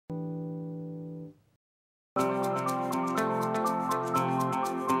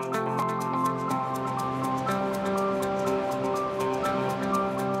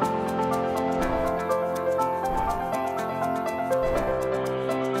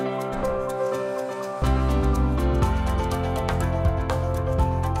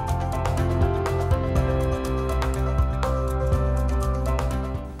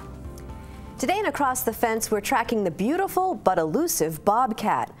across the fence, we're tracking the beautiful but elusive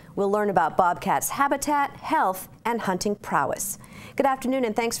bobcat. We'll learn about bobcats' habitat, health, and hunting prowess. Good afternoon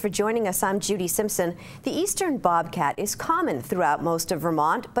and thanks for joining us. I'm Judy Simpson. The eastern bobcat is common throughout most of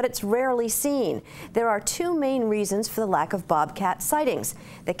Vermont, but it's rarely seen. There are two main reasons for the lack of bobcat sightings.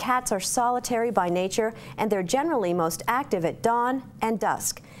 The cats are solitary by nature, and they're generally most active at dawn and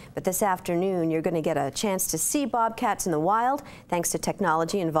dusk. But this afternoon, you're going to get a chance to see bobcats in the wild, thanks to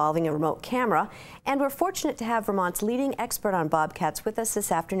technology involving a remote camera. And we're fortunate to have Vermont's leading expert on bobcats with us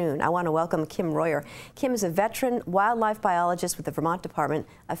this afternoon. I want to welcome Kim Royer. Kim is a veteran wildlife biologist with the Vermont Department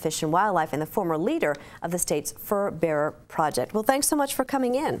of Fish and Wildlife and the former leader of the state's Fur Bearer Project. Well, thanks so much for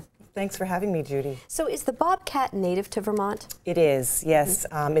coming in. Thanks for having me, Judy. So is the bobcat native to Vermont? It is, yes.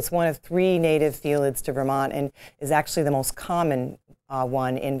 It's one of 3 native felids to Vermont and is actually the most common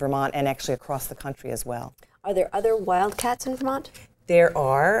one in Vermont and actually across the country as well. Are there other wildcats in Vermont? There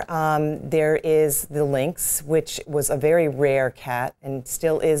are. There is the lynx, which was a very rare cat and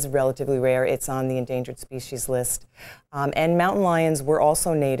still is relatively rare. It's on the endangered species list. And mountain lions were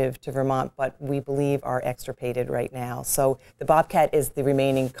also native to Vermont, but we believe are extirpated right now. So the bobcat is the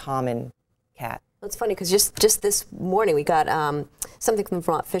remaining common cat. Well, it's funny because just this morning we got something from the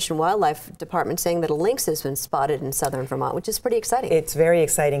Vermont Fish and Wildlife Department saying that a lynx has been spotted in southern Vermont, which is pretty exciting. It's very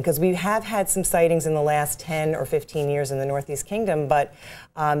exciting because we have had some sightings in the last 10 or 15 years in the Northeast Kingdom, but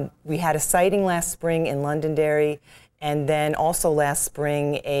we had a sighting last spring in Londonderry, and then also last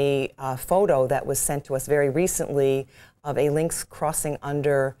spring a photo that was sent to us very recently of a lynx crossing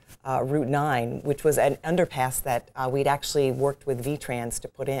under Route 9, which was an underpass that we'd actually worked with VTrans to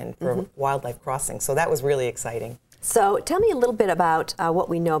put in for wildlife crossing. So that was really exciting. So tell me a little bit about what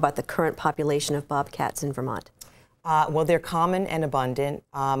we know about the current population of bobcats in Vermont. Well, they're common and abundant.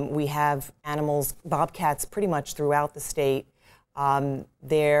 We have animals, bobcats, pretty much throughout the state.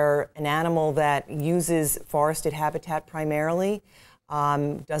 They're an animal that uses forested habitat primarily.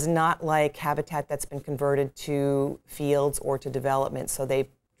 Does not like habitat that's been converted to fields or to development, so they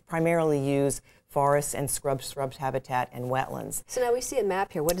primarily use forests and scrub habitat and wetlands. So now we see a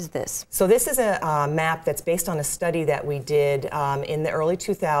map here. What is this? So this is a map that's based on a study that we did in the early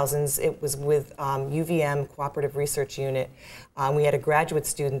 2000s. It was with UVM Cooperative Research Unit. We had a graduate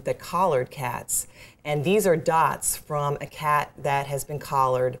student that collared cats, and these are dots from a cat that has been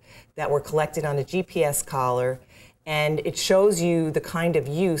collared that were collected on a GPS collar. And it shows you the kind of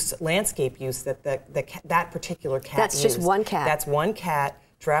use, landscape use, that that particular cat That's used. just one cat. That's one cat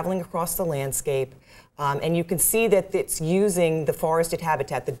traveling across the landscape. And you can see that it's using the forested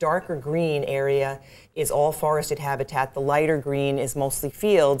habitat. The darker green area is all forested habitat. The lighter green is mostly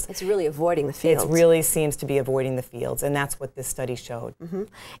fields. It's really avoiding the fields. It really seems to be avoiding the fields, and that's what this study showed.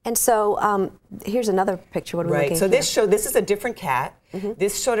 And so here's another picture. What are we looking So here? this is a different cat.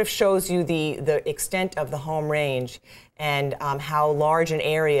 This sort of shows you the extent of the home range and how large an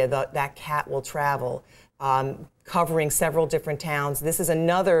area that cat will travel, covering several different towns. This is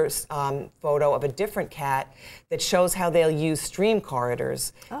another photo of a different cat that shows how they'll use stream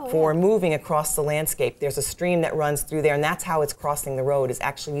corridors for moving across the landscape. There's a stream that runs through there, and that's how it's crossing the road, is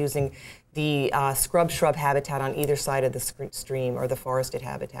actually using the scrub-shrub habitat on either side of the stream, or the forested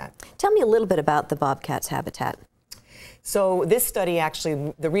habitat. Tell me a little bit about the bobcat's habitat. So this study,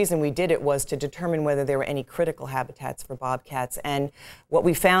 actually, the reason we did it was to determine whether there were any critical habitats for bobcats. And what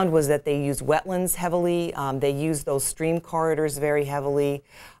we found was that they use wetlands heavily. They use those stream corridors very heavily.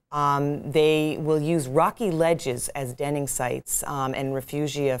 They will use rocky ledges as denning sites and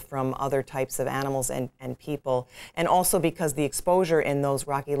refugia from other types of animals and people. And also because the exposure in those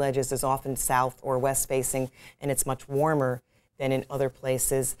rocky ledges is often south or west facing, and it's much warmer than in other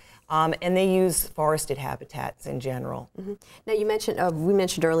places. And they use forested habitats in general. Now you mentioned, we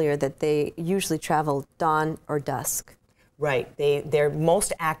mentioned earlier that they usually travel dawn or dusk. Right. They're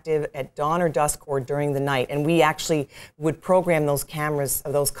most active at dawn or dusk or during the night. And we actually would program those cameras,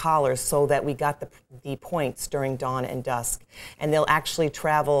 those collars, so that we got the points during dawn and dusk. And they'll actually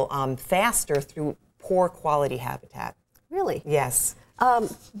travel faster through poor quality habitat. Really? Yes.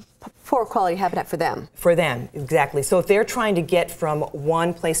 Poor quality habitat for them. For them, exactly. So if they're trying to get from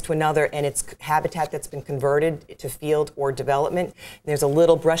one place to another and it's habitat that's been converted to field or development, there's a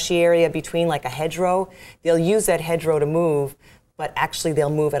little brushy area between, like a hedgerow, they'll use that hedgerow to move, but actually they'll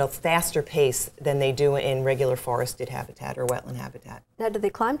move at a faster pace than they do in regular forested habitat or wetland habitat. Now, do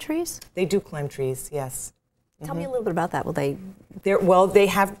they climb trees? They do climb trees, yes. Tell me a little bit about that. Will they? Well, they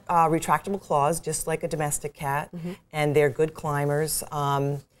have retractable claws, just like a domestic cat, and they're good climbers.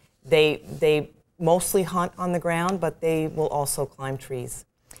 They mostly hunt on the ground, but they will also climb trees.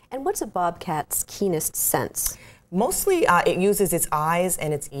 And what's a bobcat's keenest sense? Mostly it uses its eyes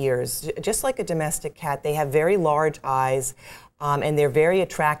and its ears. Just like a domestic cat, they have very large eyes, and they're very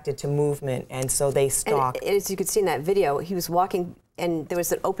attracted to movement, and so they stalk. And as you could see in that video, he was walking, and there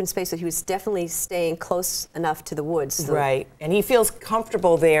was an open space, so he was definitely staying close enough to the woods. So. Right, and he feels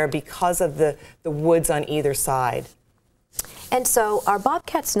comfortable there because of the woods on either side. And so, are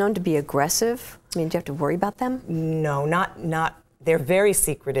bobcats known to be aggressive? I mean, do you have to worry about them? No, not. They're very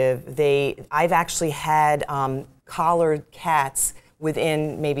secretive. I've actually had collared cats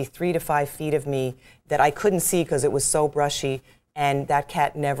within maybe 3 to 5 feet of me that I couldn't see because it was so brushy, and that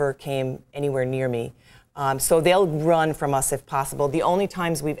cat never came anywhere near me. So they'll run from us if possible. The only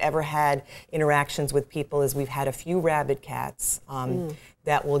times we've ever had interactions with people is we've had a few rabid cats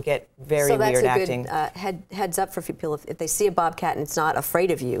that will get very weird acting. So that's a good heads up for people if they see a bobcat and it's not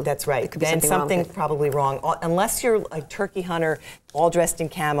afraid of you. That's right. It could be Then something's wrong probably wrong. Unless you're a turkey hunter all dressed in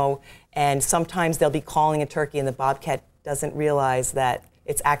camo, and sometimes they'll be calling a turkey and the bobcat doesn't realize that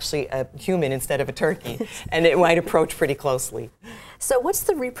it's actually a human instead of a turkey, and it might approach pretty closely. So what's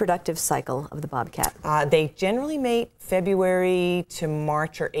the reproductive cycle of the bobcat? They generally mate February to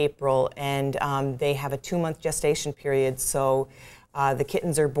March or April, and they have a 2-month gestation period, so the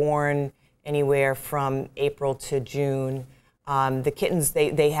kittens are born anywhere from April to June. The kittens,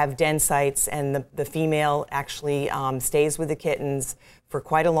 they have den sites, and the female actually stays with the kittens for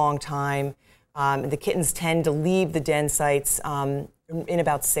quite a long time. The kittens tend to leave the den sites in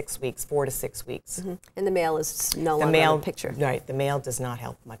about 6 weeks, 4 to 6 weeks. Mm-hmm. And the male is no longer in the picture. Right, the male does not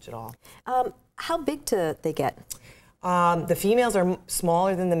help much at all. How big do they get? The females are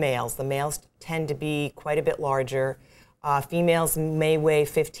smaller than the males. The males tend to be quite a bit larger. Females may weigh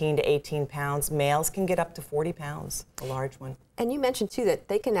 15 to 18 pounds. Males can get up to 40 pounds, a large one. And you mentioned, too, that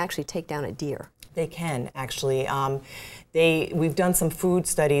they can actually take down a deer. They can, actually. We've done some food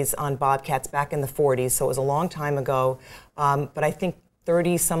studies on bobcats back in the 40s, so it was a long time ago. But I think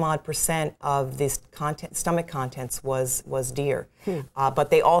 30-some-odd% of the stomach contents was deer.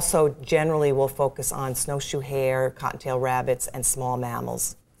 But they also generally will focus on snowshoe hare, cottontail rabbits, and small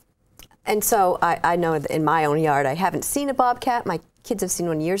mammals. And so I know that in my own yard I haven't seen a bobcat. My kids have seen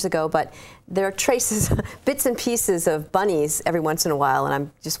one years ago, but there are traces, bits and pieces of bunnies every once in a while, and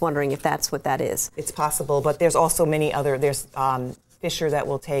I'm just wondering if that's what that is. It's possible, but there's also many other, there's fisher that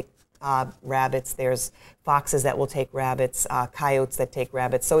will take rabbits, there's foxes that will take rabbits, coyotes that take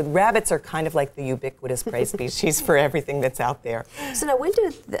rabbits. So rabbits are kind of like the ubiquitous prey species for everything that's out there. So now when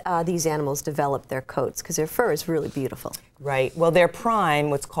do these animals develop their coats? Because their fur is really beautiful. Right. Well, they're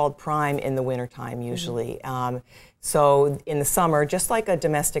prime, what's called prime in the wintertime usually. So in the summer, just like a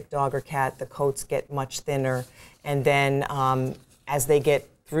domestic dog or cat, the coats get much thinner, and then as they get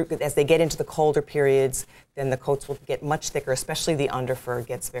into the colder periods, then the coats will get much thicker, especially the underfur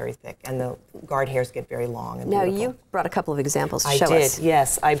gets very thick, and the guard hairs get very long and beautiful. Now, you brought a couple of examples to show us. I did,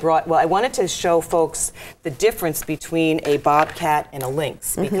 yes. Well, I wanted to show folks the difference between a bobcat and a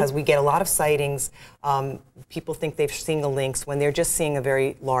lynx, because we get a lot of sightings. People think they've seen a lynx when they're just seeing a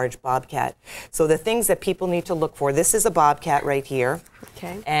very large bobcat. So the things that people need to look for, this is a bobcat right here,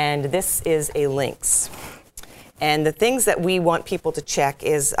 and this is a lynx. And the things that we want people to check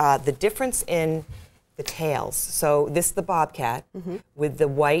is the difference in the tails. So this is the bobcat with the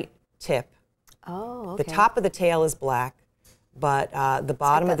white tip. Oh, okay. The top of the tail is black, but the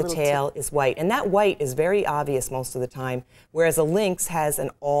bottom of the tail is white. And that white is very obvious most of the time, whereas a lynx has an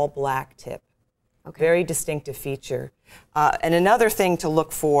all-black tip. Very distinctive feature. And another thing to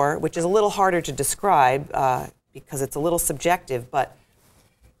look for, which is a little harder to describe because it's a little subjective, but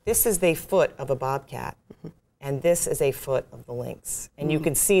this is the foot of a bobcat. And this is a foot of the lynx. And you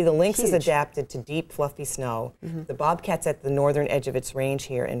can see the lynx is adapted to deep, fluffy snow. The bobcat's at the northern edge of its range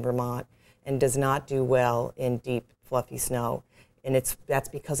here in Vermont and does not do well in deep, fluffy snow. And that's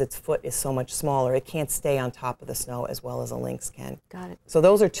because its foot is so much smaller. It can't stay on top of the snow as well as a lynx can. Got it. So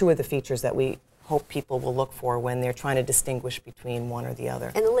those are two of the features that we hope people will look for when they're trying to distinguish between one or the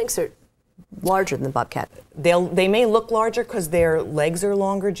other. And the lynx are larger than the bobcat. They may look larger because their legs are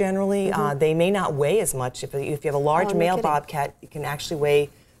longer generally. They may not weigh as much. If you have a large male bobcat, it can actually weigh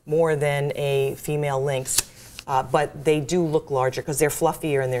more than a female lynx. But they do look larger because they're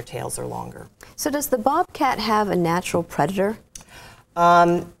fluffier and their tails are longer. So does the bobcat have a natural predator?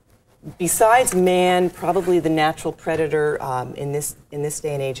 Besides man, probably the natural predator in this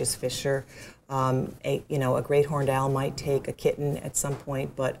day and age is fisher. A great horned owl might take a kitten at some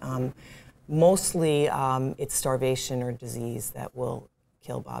point, but mostly it's starvation or disease that will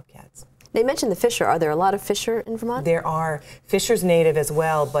kill bobcats. They mentioned the Fisher. Are there a lot of Fisher in Vermont? There are. Fisher's native as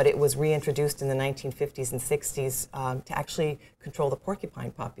well, but it was reintroduced in the 1950s and 60s to actually control the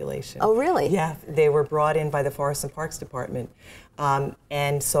porcupine population. Oh, really? Yeah, they were brought in by the Forest and Parks Department.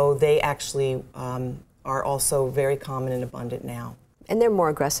 And so they actually are also very common and abundant now. And they're more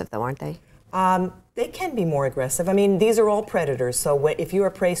aggressive, though, aren't they? They can be more aggressive. I mean, these are all predators, so if you're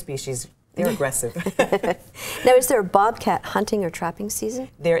a prey species, they're aggressive. Now, is there a bobcat hunting or trapping season?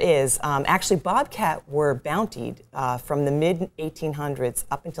 There is. Actually, bobcat were bountied from the mid-1800s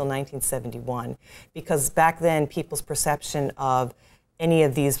up until 1971, because back then people's perception of any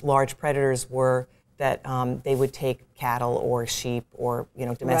of these large predators were that they would take cattle or sheep or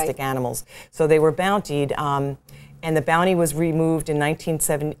domestic animals. So they were bountied. And the bounty was removed in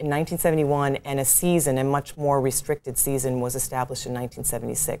 1971, and a much more restricted season was established in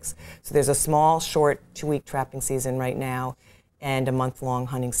 1976. So there's a small, short 2-week trapping season right now, and a month-long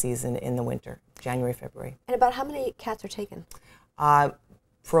hunting season in the winter, January, February. And about how many cats are taken?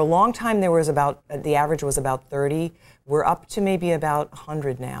 For a long time, there was the average was about 30. We're up to maybe about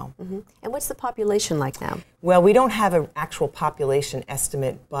 100 now. Mm-hmm. And what's the population like now? Well, we don't have an actual population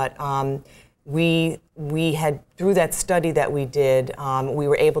estimate, but we had, through that study that we did, we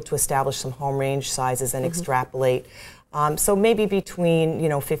were able to establish some home range sizes and extrapolate. So maybe between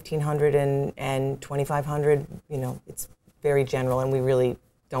 1,500 and 2,500. It's very general, and we really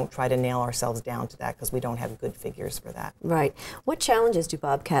don't try to nail ourselves down to that because we don't have good figures for that. Right. What challenges do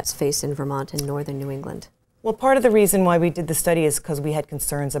bobcats face in Vermont and northern New England? Well, part of the reason why we did the study is because we had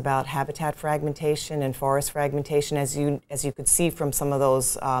concerns about habitat fragmentation and forest fragmentation. As you could see from some of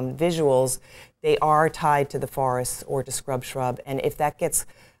those visuals, they are tied to the forest or to scrub shrub, and if that gets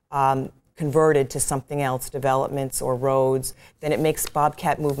converted to something else, developments or roads, then it makes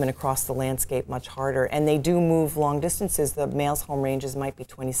bobcat movement across the landscape much harder. And they do move long distances. The male's home ranges might be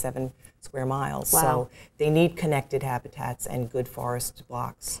 27 square miles. Wow. So they need connected habitats and good forest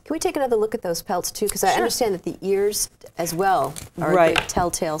blocks. Can we take another look at those pelts too? Because I understand that the ears as well are a good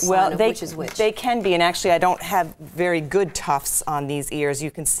telltale sign of which is which. They can be, and actually I don't have very good tufts on these ears.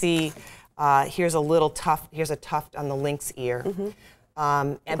 You can see here's a little tuft, here's a tuft on the lynx ear.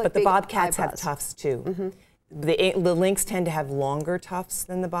 But the bobcats have tufts too. The lynx tend to have longer tufts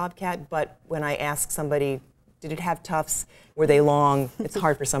than the bobcat, but when I ask somebody, did it have tufts? Were they long? It's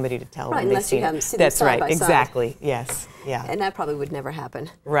hard for somebody to tell. Right, when unless they you have seen That's them side right, by side. exactly, yes, yeah. And that probably would never happen.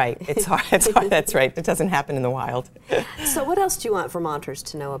 Right, it's hard, that's right. It doesn't happen in the wild. So what else do you want Vermonters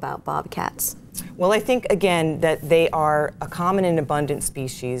to know about bobcats? Well, I think, again, that they are a common and abundant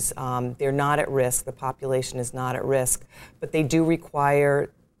species. They're not at risk. The population is not at risk. But they do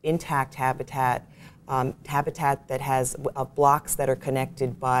require intact habitat, habitat that has blocks that are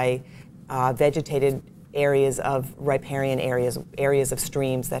connected by vegetated areas of riparian areas of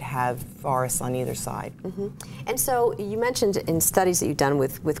streams that have forests on either side. And so you mentioned in studies that you've done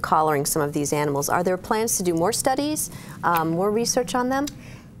with collaring some of these animals. Are there plans to do more studies, more research on them?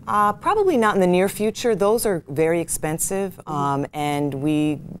 Probably not in the near future. Those are very expensive, and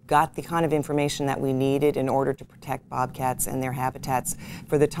we got the kind of information that we needed in order to protect bobcats and their habitats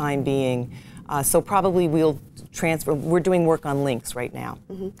for the time being. So probably we'll transfer. We're doing work on lynx right now.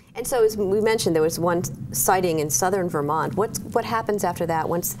 And so, as we mentioned, there was one sighting in southern Vermont. What happens after that?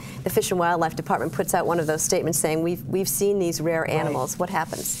 Once the Fish and Wildlife Department puts out one of those statements saying we've seen these rare animals, what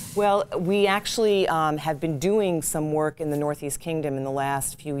happens? Well, we actually have been doing some work in the Northeast Kingdom in the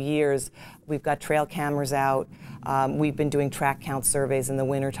last few years. We've got trail cameras out. We've been doing track count surveys in the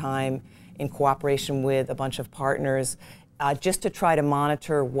wintertime in cooperation with a bunch of partners. Just to try to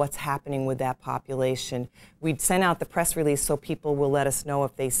monitor what's happening with that population. We'd send out the press release so people will let us know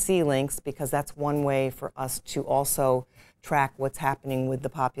if they see lynx, because that's one way for us to also track what's happening with the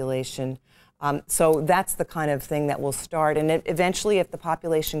population. So that's the kind of thing that will start. And eventually, if the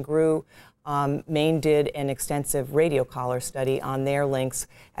population grew, Maine did an extensive radio collar study on their lynx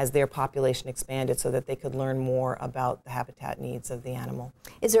as their population expanded so that they could learn more about the habitat needs of the animal.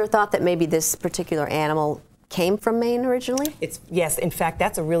 Is there a thought that maybe this particular animal came from Maine originally? Yes, in fact,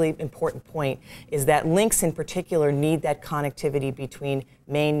 that's a really important point, is that lynx in particular need that connectivity between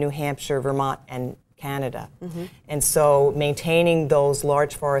Maine, New Hampshire, Vermont, and Canada. And so maintaining those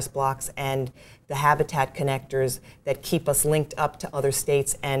large forest blocks and the habitat connectors that keep us linked up to other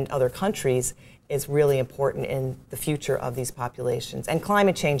states and other countries is really important in the future of these populations. And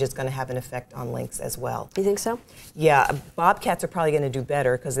climate change is going to have an effect on lynx as well. You think so? Yeah, bobcats are probably going to do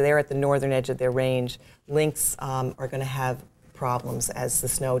better because they're at the northern edge of their range. Lynx are going to have problems as the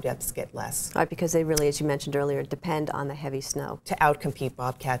snow depths get less. Right, because they really, as you mentioned earlier, depend on the heavy snow. To outcompete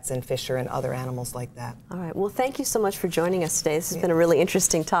bobcats and fisher and other animals like that. All right, well, thank you so much for joining us today. This has been a really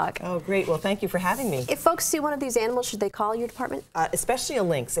interesting talk. Oh, great. Well, thank you for having me. If folks see one of these animals, should they call your department? Especially a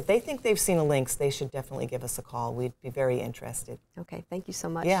lynx. If they think they've seen a lynx, they should definitely give us a call. We'd be very interested. Okay, thank you so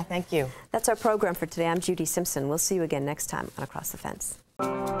much. Yeah, thank you. That's our program for today. I'm Judy Simpson. We'll see you again next time on Across the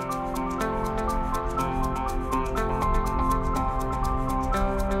Fence.